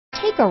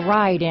Take a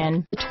ride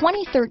in the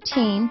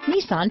 2013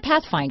 Nissan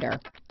Pathfinder.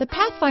 The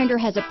Pathfinder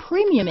has a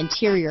premium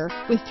interior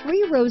with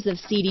 3 rows of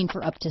seating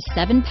for up to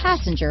 7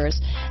 passengers,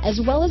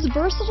 as well as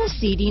versatile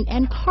seating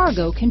and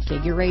cargo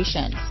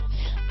configurations.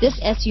 This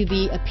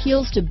SUV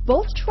appeals to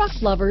both truck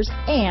lovers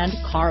and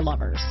car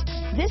lovers.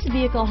 This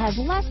vehicle has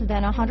less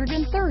than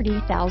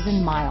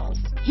 130,000 miles.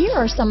 Here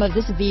are some of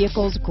this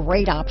vehicle's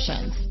great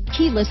options: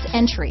 keyless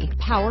entry,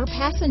 power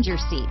passenger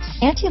seat,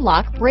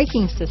 anti-lock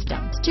braking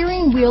system,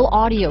 steering wheel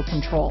audio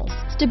controls,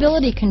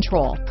 stability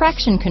control,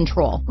 traction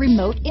control,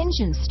 remote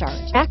engine start,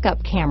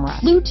 backup camera,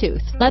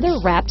 Bluetooth,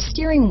 leather-wrapped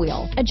steering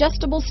wheel,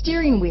 adjustable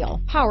steering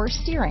wheel, power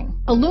steering,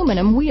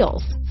 aluminum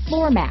wheels,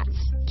 floor mats,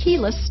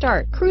 keyless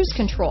start, cruise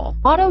control,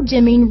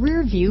 auto-dimming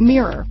rear view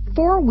mirror,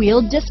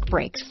 4-wheel disc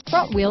brakes,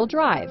 front-wheel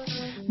drive.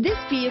 This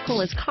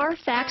vehicle is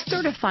CARFAX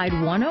certified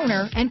one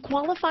owner and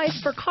qualifies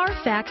for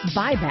CARFAX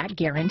buyback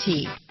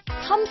guarantee.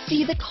 Come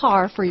see the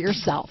car for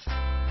yourself.